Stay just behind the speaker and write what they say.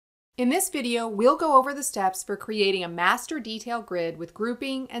In this video, we'll go over the steps for creating a master detail grid with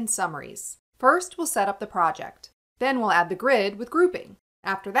grouping and summaries. First, we'll set up the project. Then we'll add the grid with grouping.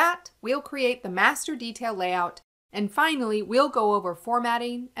 After that, we'll create the master detail layout. And finally, we'll go over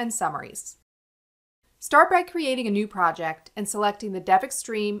formatting and summaries. Start by creating a new project and selecting the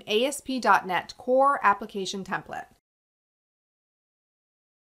DevExtreme ASP.NET Core Application Template.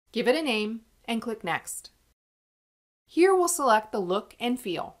 Give it a name and click Next. Here we'll select the look and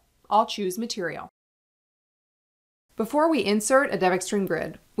feel. I'll choose Material. Before we insert a DevExtreme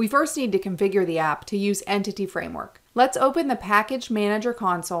grid, we first need to configure the app to use Entity Framework. Let's open the Package Manager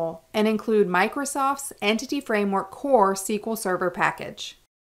console and include Microsoft's Entity Framework Core SQL Server package.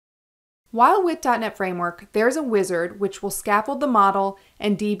 While with .NET Framework, there's a wizard which will scaffold the model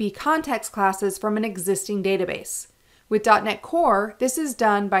and DbContext classes from an existing database. With .NET Core, this is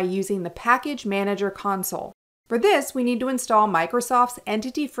done by using the Package Manager console. For this, we need to install Microsoft's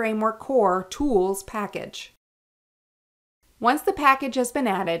Entity Framework Core Tools package. Once the package has been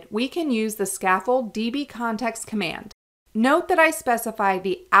added, we can use the scaffold DbContext command. Note that I specified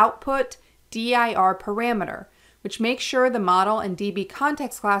the output dir parameter, which makes sure the model and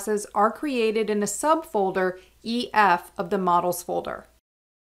DbContext classes are created in a subfolder EF of the models folder.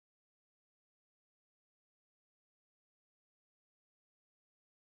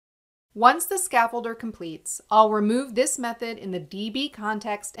 Once the scaffolder completes, I'll remove this method in the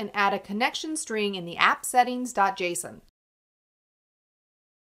DbContext and add a connection string in the appsettings.json.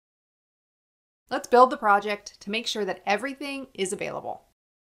 Let's build the project to make sure that everything is available.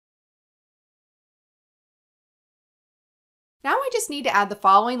 Now I just need to add the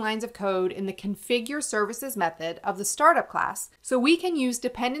following lines of code in the configure services method of the startup class so we can use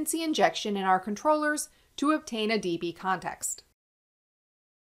dependency injection in our controllers to obtain a DbContext.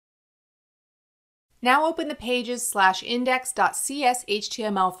 Now open the pages/index.cs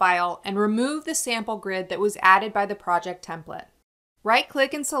HTML file and remove the sample grid that was added by the project template.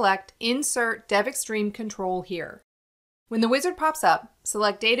 Right-click and select Insert DevExtreme Control here. When the wizard pops up,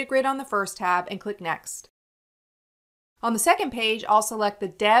 select Data Grid on the first tab and click Next. On the second page, I'll select the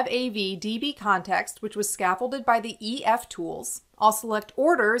DevAV DbContext, which was scaffolded by the EF tools. I'll select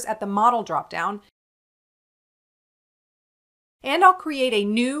Orders at the Model dropdown, and I'll create a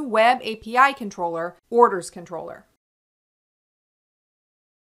new Web API controller, Orders Controller.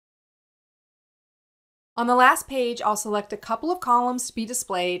 On the last page, I'll select a couple of columns to be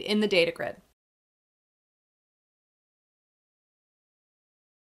displayed in the data grid.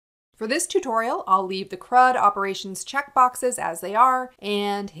 For this tutorial, I'll leave the CRUD operations checkboxes as they are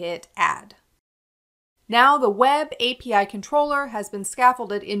and hit Add. Now the Web API controller has been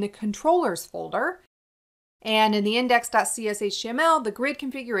scaffolded in the Controllers folder, and in the index.cs HTML, the grid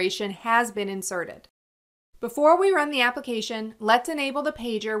configuration has been inserted. Before we run the application, let's enable the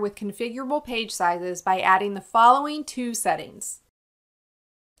pager with configurable page sizes by adding the following two settings.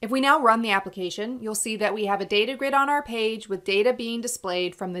 If we now run the application, you'll see that we have a data grid on our page with data being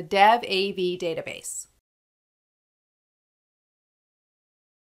displayed from the DevAV database.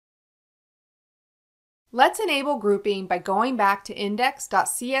 Let's enable grouping by going back to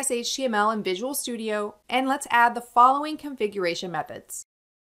index.cs HTML in Visual Studio, and let's add the following configuration methods.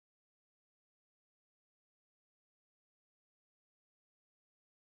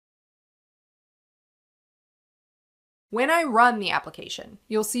 When I run the application,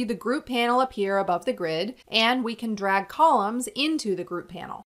 you'll see the group panel appear above the grid, and we can drag columns into the group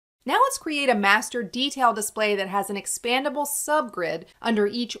panel. Now let's create a master detail display that has an expandable subgrid under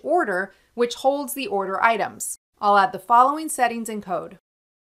each order, which holds the order items. I'll add the following settings in code.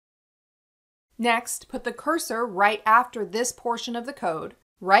 Next, put the cursor right after this portion of the code.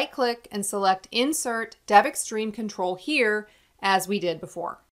 Right-click and select Insert DevExtreme Control here, as we did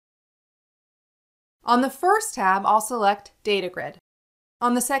before. On the first tab, I'll select Data Grid.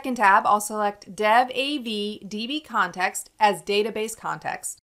 On the second tab, I'll select DevAV DbContext as database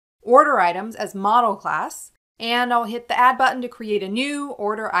context, order items as model class, and I'll hit the Add button to create a new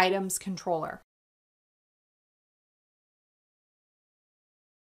order items controller.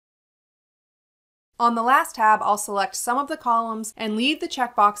 On the last tab, I'll select some of the columns and leave the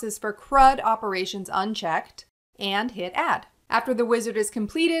checkboxes for CRUD operations unchecked and hit Add. After the wizard is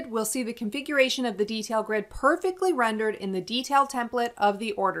completed, we'll see the configuration of the detail grid perfectly rendered in the detail template of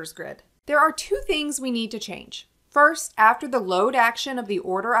the orders grid. There are two things we need to change. First, after the load action of the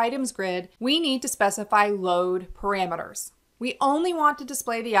order items grid, we need to specify load parameters. We only want to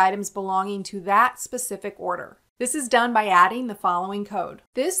display the items belonging to that specific order. This is done by adding the following code.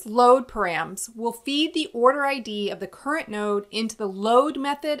 This load params will feed the order ID of the current node into the load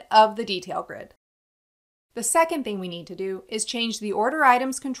method of the detail grid. The second thing we need to do is change the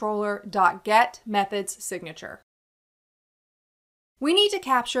OrderItemsController.get method's signature. We need to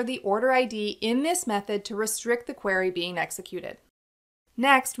capture the order ID in this method to restrict the query being executed.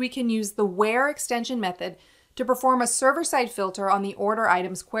 Next, we can use the where extension method to perform a server-side filter on the order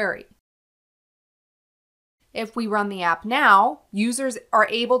items query. If we run the app now, users are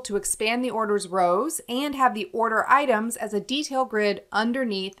able to expand the order's rows and have the order items as a detail grid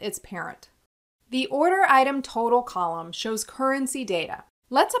underneath its parent. The order item total column shows currency data.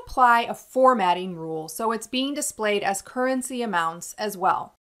 Let's apply a formatting rule so it's being displayed as currency amounts as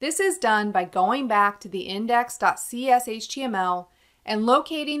well. This is done by going back to the index.cshtml and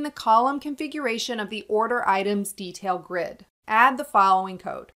locating the column configuration of the order items detail grid. Add the following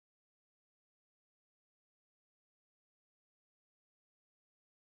code.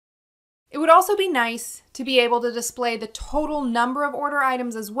 It would also be nice to be able to display the total number of order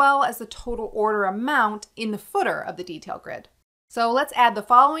items as well as the total order amount in the footer of the detail grid. So let's add the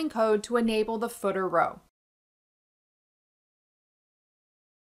following code to enable the footer row.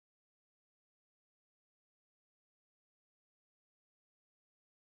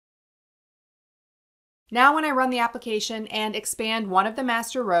 Now when I run the application and expand one of the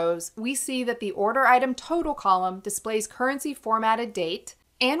master rows, we see that the order item total column displays currency formatted date,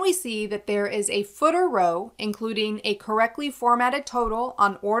 and we see that there is a footer row including a correctly formatted total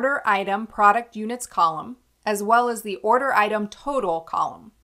on order item product units column, as well as the order item total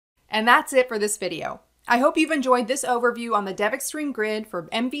column. And that's it for this video. I hope you've enjoyed this overview on the DevExtreme Grid for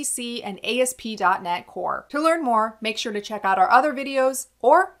MVC and ASP.NET Core. To learn more, make sure to check out our other videos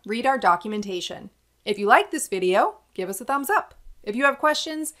or read our documentation. If you like this video, give us a thumbs up. If you have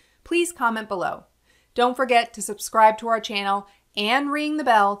questions, please comment below. Don't forget to subscribe to our channel and ring the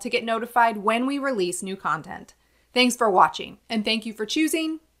bell to get notified when we release new content. Thanks for watching, and thank you for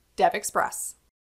choosing DevExpress.